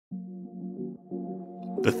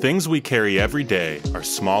The things we carry every day are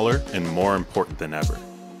smaller and more important than ever.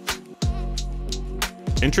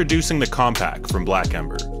 Introducing the Kompak from Black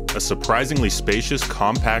Ember, a surprisingly spacious,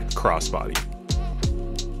 compact crossbody.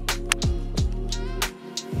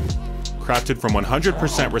 Crafted from 100%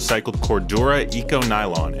 recycled Cordura Eco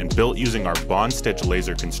Nylon and built using our bond stitch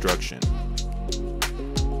laser construction.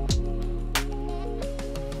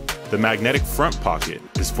 The magnetic front pocket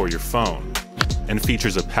is for your phone and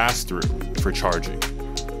features a pass-through for charging.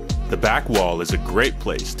 The back wall is a great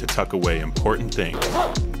place to tuck away important things.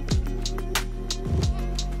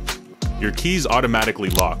 Your keys automatically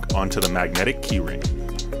lock onto the magnetic keyring.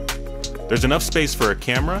 There's enough space for a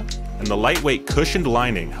camera, and the lightweight cushioned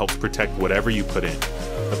lining helps protect whatever you put in.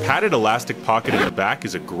 The padded elastic pocket in the back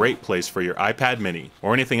is a great place for your iPad mini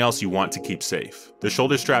or anything else you want to keep safe. The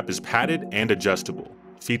shoulder strap is padded and adjustable,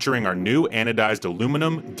 featuring our new anodized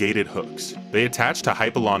aluminum gated hooks. They attach to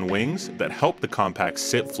Hypalon wings that help the Kompak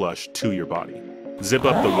sit flush to your body. Zip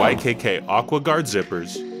up the YKK Aqua Guard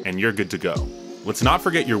zippers, and you're good to go. Let's not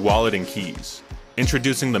forget your wallet and keys.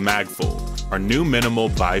 Introducing the MagFold, our new minimal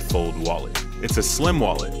bifold wallet. It's a slim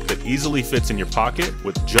wallet that easily fits in your pocket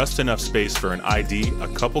with just enough space for an ID, a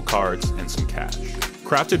couple cards, and some cash.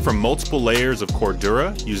 Crafted from multiple layers of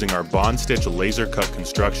Cordura using our bond stitch laser cut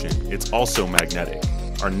construction, it's also magnetic.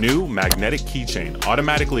 Our new magnetic keychain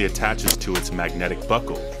automatically attaches to its magnetic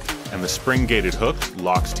buckle, and the spring-gated hook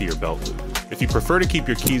locks to your belt loop. If you prefer to keep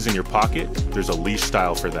your keys in your pocket, there's a leash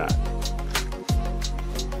style for that.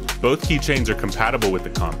 Both keychains are compatible with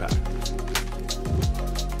the Kompak.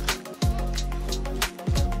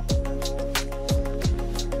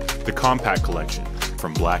 The Kompak collection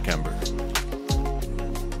from Black Ember.